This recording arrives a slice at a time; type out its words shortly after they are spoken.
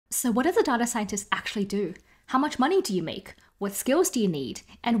So what does a data scientist actually do? How much money do you make? What skills do you need?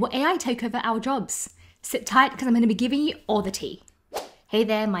 And will AI take over our jobs? Sit tight because I'm going to be giving you all the tea. Hey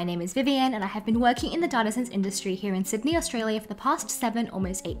there, my name is Vivian and I have been working in the data science industry here in Sydney, Australia for the past 7,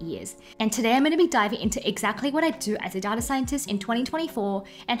 almost 8 years. And today I'm going to be diving into exactly what I do as a data scientist in 2024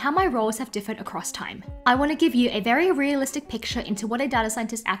 and how my roles have differed across time. I want to give you a very realistic picture into what a data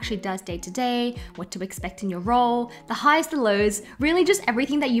scientist actually does day to day, what to expect in your role, the highs, the lows, really just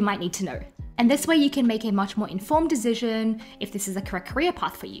everything that you might need to know. And this way you can make a much more informed decision if this is a correct career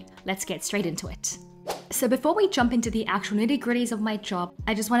path for you. Let's get straight into it. So before we jump into the actual nitty-gritties of my job,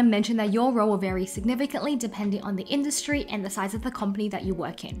 I just want to mention that your role will vary significantly depending on the industry and the size of the company that you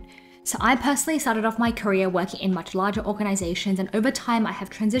work in. So I personally started off my career working in much larger organizations, and over time I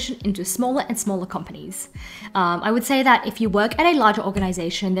have transitioned into smaller and smaller companies. I would say that if you work at a larger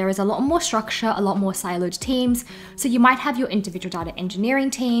organization, there is a lot more structure, a lot more siloed teams. So you might have your individual data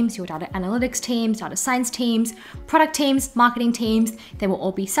engineering teams, your data analytics teams, data science teams, product teams, marketing teams. They will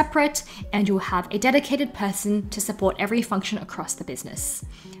all be separate, and you'll have a dedicated person to support every function across the business.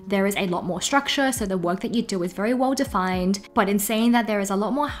 There is a lot more structure, so the work that you do is very well defined, but in saying that, there is a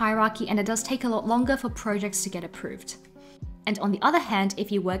lot more hierarchy and it does take a lot longer for projects to get approved. And on the other hand,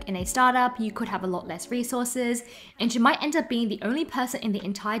 if you work in a startup, you could have a lot less resources and you might end up being the only person in the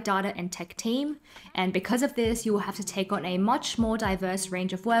entire data and tech team. And because of this, you will have to take on a much more diverse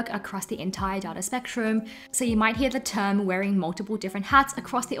range of work across the entire data spectrum. So you might hear the term wearing multiple different hats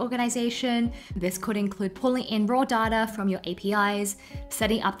across the organization. This could include pulling in raw data from your APIs,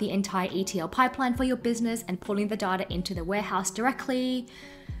 setting up the entire ETL pipeline for your business and pulling the data into the warehouse directly,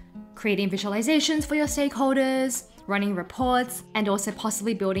 creating visualizations for your stakeholders, running reports, and also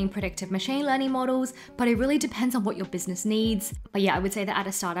possibly building predictive machine learning models, but it really depends on what your business needs. But yeah, I would say that at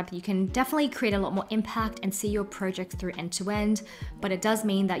a startup, you can definitely create a lot more impact and see your projects through end to end, but it does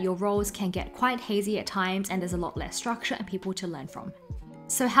mean that your roles can get quite hazy at times and there's a lot less structure and people to learn from.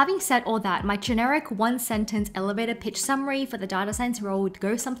 So having said all that, my generic one-sentence elevator pitch summary for the data science role would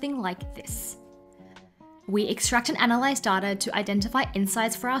go something like this. We extract and analyze data to identify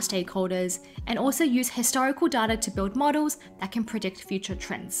insights for our stakeholders and also use historical data to build models that can predict future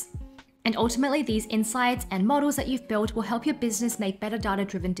trends. And ultimately, these insights and models that you've built will help your business make better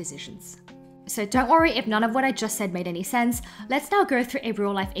data-driven decisions. So don't worry if none of what I just said made any sense. Let's now go through a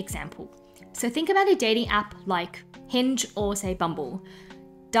real-life example. So think about a dating app like Hinge or say Bumble.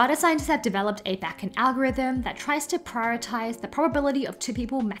 Data scientists have developed a backend algorithm that tries to prioritize the probability of two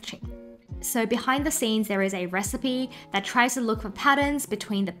people matching. So behind the scenes, there is a recipe that tries to look for patterns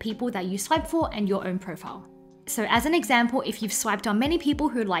between the people that you swipe for and your own profile. So as an example, if you've swiped on many people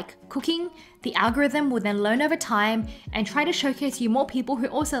who like cooking, the algorithm will then learn over time and try to showcase you more people who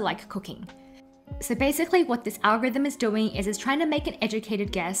also like cooking. So basically what this algorithm is doing is it's trying to make an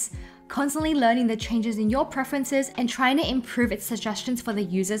educated guess, constantly learning the changes in your preferences and trying to improve its suggestions for the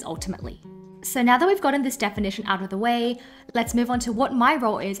users ultimately. So now that we've gotten this definition out of the way, let's move on to what my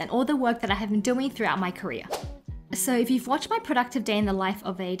role is and all the work that I have been doing throughout my career. So if you've watched my productive day in the life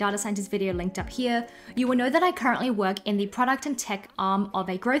of a data scientist video linked up here, you will know that I currently work in the product and tech arm of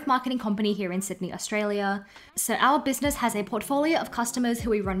a growth marketing company here in Sydney, Australia. So our business has a portfolio of customers who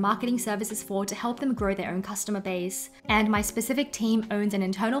we run marketing services for to help them grow their own customer base. And my specific team owns an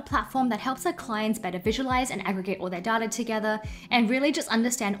internal platform that helps our clients better visualize and aggregate all their data together and really just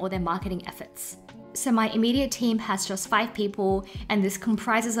understand all their marketing efforts. So my immediate team has just 5 people, and this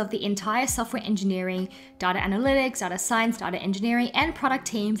comprises of the entire software engineering, data analytics, data science, data engineering, and product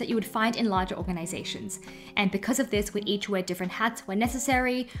teams that you would find in larger organizations. And because of this, we each wear different hats when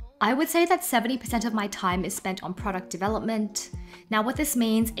necessary. I would say that 70% of my time is spent on product development. Now what this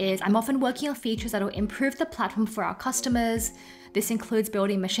means is I'm often working on features that will improve the platform for our customers. This includes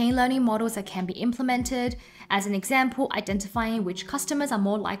building machine learning models that can be implemented, as an example, identifying which customers are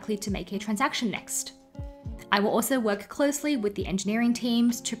more likely to make a transaction next. I will also work closely with the engineering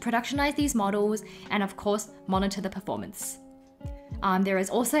teams to productionize these models and of course, monitor the performance. There is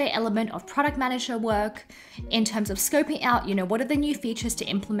also an element of product manager work in terms of scoping out, what are the new features to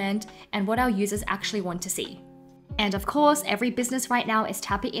implement and what our users actually want to see. And of course, every business right now is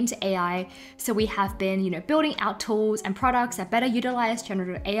tapping into AI, so we have been, building out tools and products that better utilize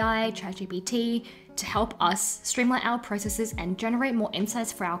generative AI, ChatGPT, to help us streamline our processes and generate more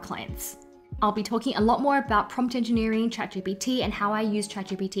insights for our clients. I'll be talking a lot more about prompt engineering, ChatGPT, and how I use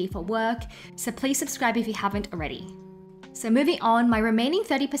ChatGPT for work, so please subscribe if you haven't already. So moving on, my remaining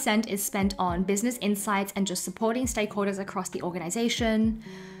 30% is spent on business insights and just supporting stakeholders across the organization.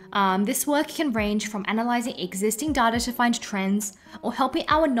 This work can range from analyzing existing data to find trends, or helping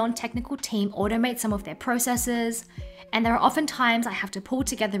our non-technical team automate some of their processes. And there are often times I have to pull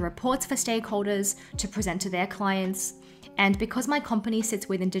together reports for stakeholders to present to their clients. And because my company sits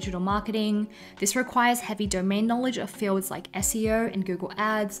within digital marketing, this requires heavy domain knowledge of fields like SEO and Google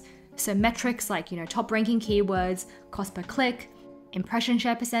Ads. So metrics like, top ranking keywords, cost per click, impression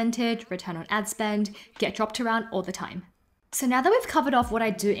share percentage, return on ad spend get dropped around all the time. So now that we've covered off what I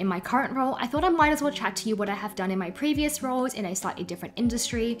do in my current role, I thought I might as well chat to you what I have done in my previous roles in a slightly different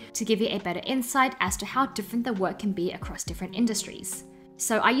industry to give you a better insight as to how different the work can be across different industries.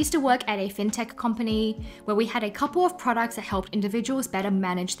 So I used to work at a fintech company where we had a couple of products that helped individuals better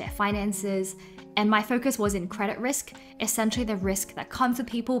manage their finances, and my focus was in credit risk, essentially the risk that comes with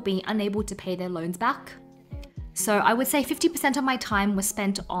people being unable to pay their loans back. So I would say 50% of my time was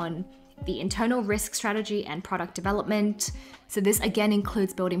spent on the internal risk strategy and product development. So this again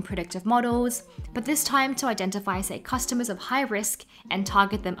includes building predictive models, but this time to identify, say, customers of high risk and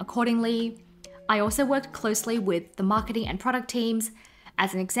target them accordingly. I also worked closely with the marketing and product teams.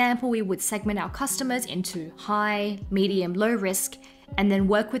 As an example, we would segment our customers into high, medium, low risk, and then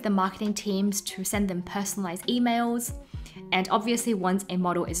work with the marketing teams to send them personalized emails. And obviously, once a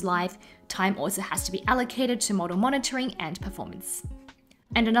model is live, time also has to be allocated to model monitoring and performance.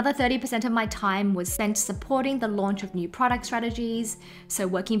 And another 30% of my time was spent supporting the launch of new product strategies, so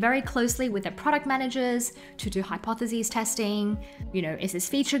working very closely with the product managers to do hypotheses testing. Is this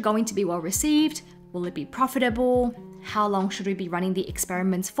feature going to be well received? Will it be profitable? How long should we be running the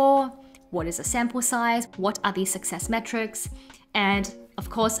experiments for? What is the sample size? What are the success metrics? And of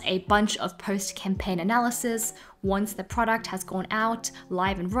course, a bunch of post-campaign analysis. Once the product has gone out,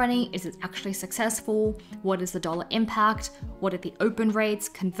 live and running, is it actually successful? What is the dollar impact? What are the open rates,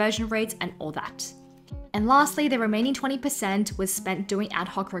 conversion rates, and all that? And lastly, the remaining 20% was spent doing ad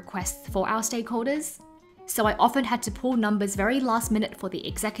hoc requests for our stakeholders. So I often had to pull numbers very last minute for the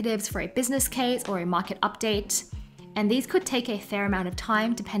executives for a business case or a market update. And these could take a fair amount of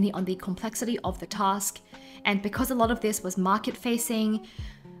time depending on the complexity of the task. And because a lot of this was market facing,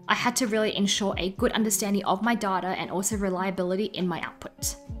 I had to really ensure a good understanding of my data and also reliability in my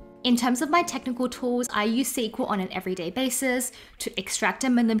output. In terms of my technical tools, I use SQL on an everyday basis to extract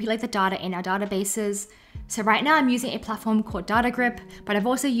and manipulate the data in our databases. So right now I'm using a platform called DataGrip, but I've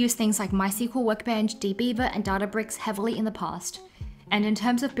also used things like MySQL Workbench, dbeaver, and Databricks heavily in the past. And in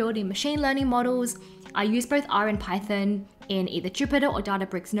terms of building machine learning models, I use both R and Python in either Jupyter or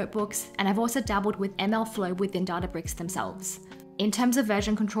Databricks notebooks, and I've also dabbled with MLflow within Databricks themselves. In terms of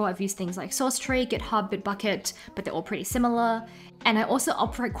version control, I've used things like SourceTree, GitHub, Bitbucket, but they're all pretty similar. And I also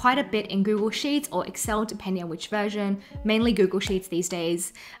operate quite a bit in Google Sheets or Excel, depending on which version, mainly Google Sheets these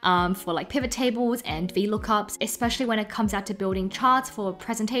days, for like pivot tables and VLOOKUPs, especially when it comes out to building charts for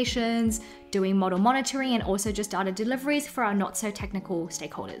presentations, doing model monitoring, and also just data deliveries for our not so technical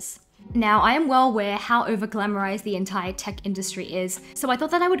stakeholders. Now, I am well aware how over-glamorized the entire tech industry is, so I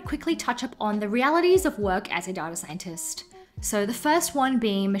thought that I would quickly touch up on the realities of work as a data scientist. So the first one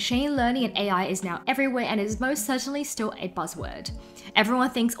being machine learning and AI is now everywhere and is most certainly still a buzzword. Everyone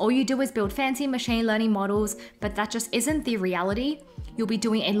thinks all you do is build fancy machine learning models, but that just isn't the reality. You'll be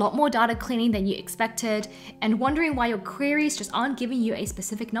doing a lot more data cleaning than you expected and wondering why your queries just aren't giving you a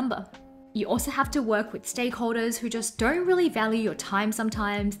specific number. You also have to work with stakeholders who just don't really value your time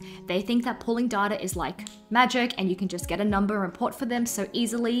sometimes. They think that pulling data is like magic and you can just get a number and report for them so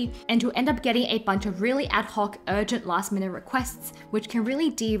easily, and you'll end up getting a bunch of really ad hoc, urgent last-minute requests, which can really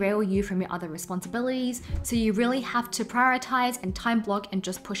derail you from your other responsibilities, so you really have to prioritize and time block and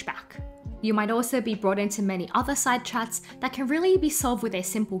just push back. You might also be brought into many other side chats that can really be solved with a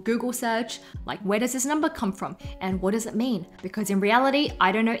simple Google search, like where does this number come from and what does it mean? Because in reality,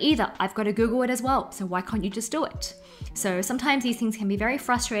 I don't know either. I've got to Google it as well, so why can't you just do it? So sometimes these things can be very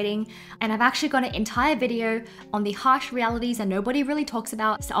frustrating, and I've actually got an entire video on the harsh realities that nobody really talks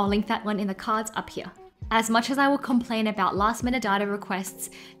about, so I'll link that one in the cards up here. As much as I will complain about last-minute data requests,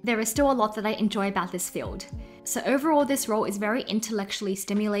 there is still a lot that I enjoy about this field. So overall, this role is very intellectually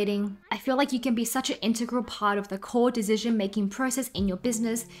stimulating. I feel like you can be such an integral part of the core decision-making process in your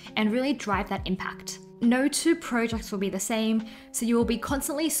business and really drive that impact. No two projects will be the same, so you will be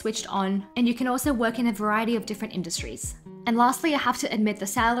constantly switched on, and you can also work in a variety of different industries. And lastly, I have to admit the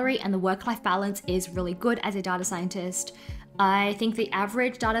salary and the work-life balance is really good as a data scientist. I think the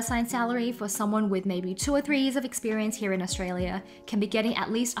average data science salary for someone with maybe 2 or 3 years of experience here in Australia can be getting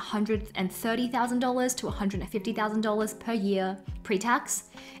at least $130,000 to $150,000 per year pre-tax,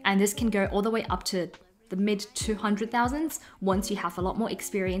 and this can go all the way up to the mid 200,000s once you have a lot more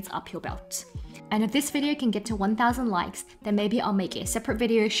experience up your belt. And if this video can get to 1,000 likes, then maybe I'll make a separate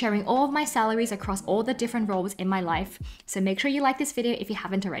video sharing all of my salaries across all the different roles in my life, so make sure you like this video if you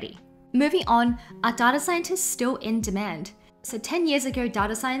haven't already. Moving on, are data scientists still in demand? So 10 years ago,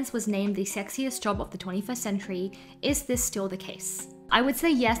 data science was named the sexiest job of the 21st century. Is this still the case? I would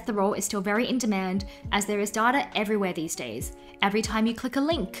say yes, the role is still very in demand as there is data everywhere these days. Every time you click a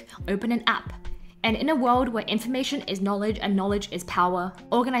link, open an app. And in a world where information is knowledge and knowledge is power,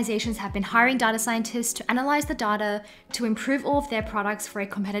 organizations have been hiring data scientists to analyze the data to improve all of their products for a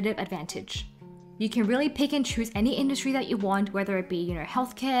competitive advantage. You can really pick and choose any industry that you want, whether it be,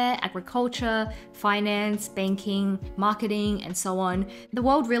 healthcare, agriculture, finance, banking, marketing, and so on. The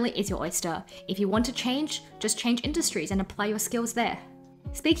world really is your oyster. If you want to change, just change industries and apply your skills there.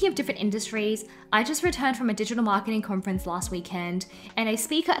 Speaking of different industries, I just returned from a digital marketing conference last weekend, and a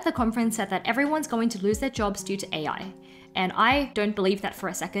speaker at the conference said that everyone's going to lose their jobs due to AI. And I don't believe that for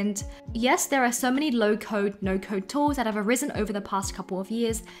a second. Yes, there are so many low-code, no-code tools that have arisen over the past couple of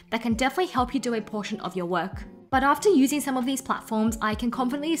years that can definitely help you do a portion of your work. But after using some of these platforms, I can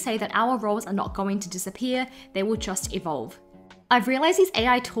confidently say that our roles are not going to disappear, they will just evolve. I've realized these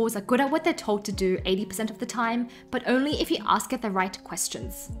AI tools are good at what they're told to do 80% of the time, but only if you ask it the right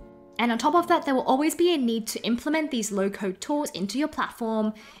questions. And on top of that, there will always be a need to implement these low-code tools into your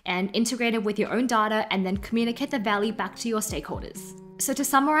platform and integrate it with your own data and then communicate the value back to your stakeholders. So to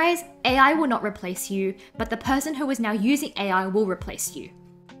summarize, AI will not replace you, but the person who is now using AI will replace you.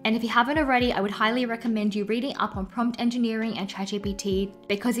 And if you haven't already, I would highly recommend you reading up on prompt engineering and ChatGPT,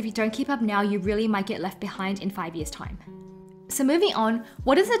 because if you don't keep up now, you really might get left behind in 5 years' time. So moving on,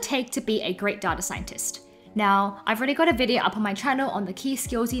 what does it take to be a great data scientist? Now, I've already got a video up on my channel on the key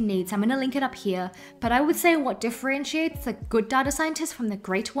skills you need, so I'm going to link it up here, but I would say what differentiates the good data scientists from the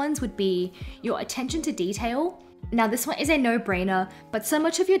great ones would be your attention to detail. Now, this one is a no-brainer, but so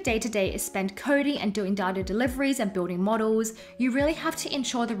much of your day-to-day is spent coding and doing data deliveries and building models. You really have to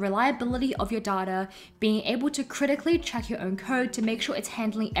ensure the reliability of your data, being able to critically check your own code to make sure it's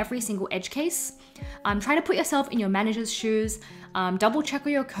handling every single edge case. Try to put yourself in your manager's shoes, double check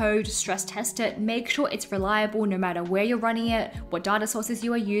all your code, stress test it, make sure it's reliable no matter where you're running it, what data sources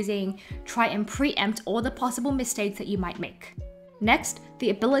you are using, try and preempt all the possible mistakes that you might make. Next,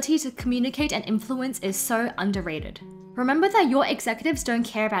 the ability to communicate and influence is so underrated. Remember that your executives don't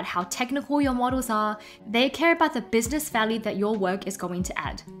care about how technical your models are, they care about the business value that your work is going to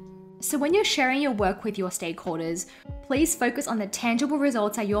add. So when you're sharing your work with your stakeholders, please focus on the tangible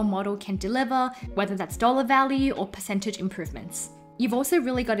results that your model can deliver, whether that's dollar value or percentage improvements. You've also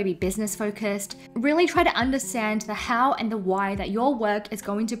really got to be business focused. Really try to understand the how and the why that your work is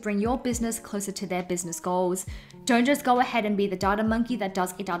going to bring your business closer to their business goals. Don't just go ahead and be the data monkey that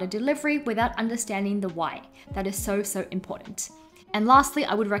does a data delivery without understanding the why. That is so important. And lastly,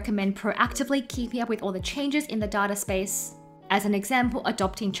 I would recommend proactively keeping up with all the changes in the data space. As an example,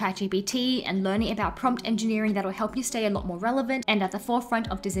 adopting ChatGPT and learning about prompt engineering that will help you stay a lot more relevant and at the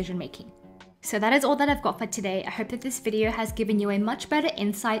forefront of decision making. So that is all that I've got for today. I hope that this video has given you a much better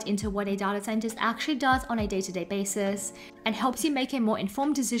insight into what a data scientist actually does on a day-to-day basis and helps you make a more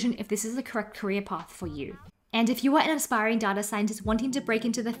informed decision if this is the correct career path for you. And if you are an aspiring data scientist wanting to break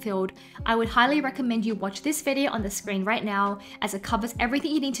into the field, I would highly recommend you watch this video on the screen right now, as it covers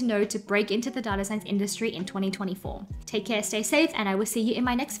everything you need to know to break into the data science industry in 2024. Take care, stay safe, and I will see you in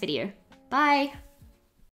my next video. Bye!